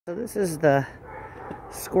So this is the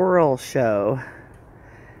squirrel show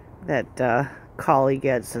that Collie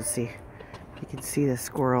gets. Let's see. You can see the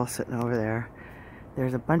squirrel sitting over there.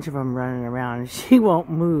 There's a bunch of them running around and she won't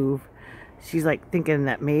move. She's like thinking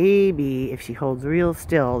that maybe if she holds real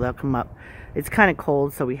still, they'll come up. It's kind of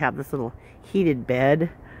cold, so we have this little heated bed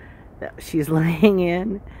that she's laying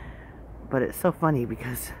in. But it's so funny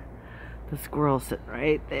because the squirrel's sitting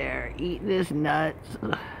right there eating his nuts.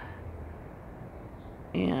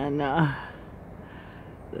 And I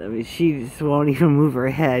mean, she just won't even move her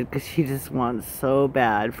head because she just wants so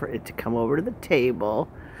bad for it to come over to the table.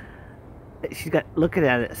 She's got looking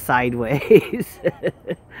at it sideways.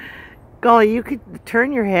 Golly, you could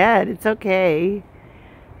turn your head. It's okay.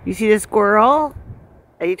 You see the squirrel?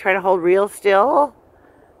 Are you trying to hold real still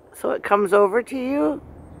so it comes over to you?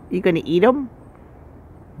 You gonna eat him?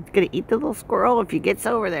 You gonna eat the little squirrel if he gets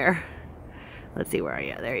over there? Let's see, where are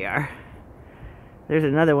you? There you are. There's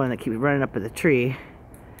another one that keeps running up in the tree.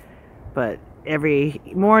 But every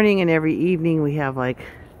morning and every evening we have like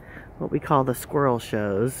what we call the squirrel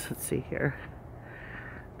shows. Let's see here.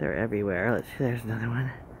 They're everywhere. Let's see, there's another one.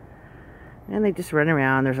 And they just run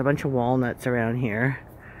around. There's a bunch of walnuts around here.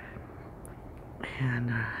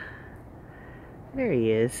 And there he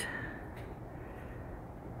is.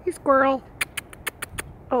 Hey, squirrel.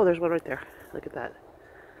 Oh, there's one right there. Look at that.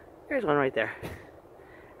 There's one right there.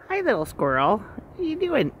 Hi, little squirrel. What are you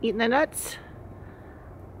doing? Eating the nuts?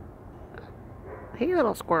 Hey,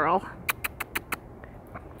 little squirrel.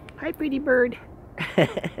 Hi, pretty bird.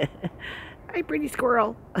 Hi, pretty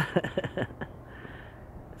squirrel.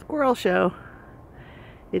 Squirrel show.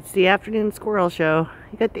 It's the afternoon squirrel show.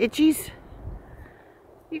 You got the itchies?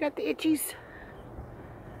 You got the itchies?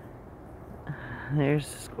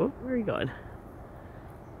 There's... Oh, where are you going?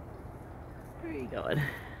 Where are you going?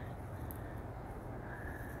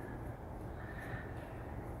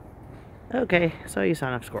 Okay, so you saw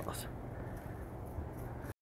enough squirrels.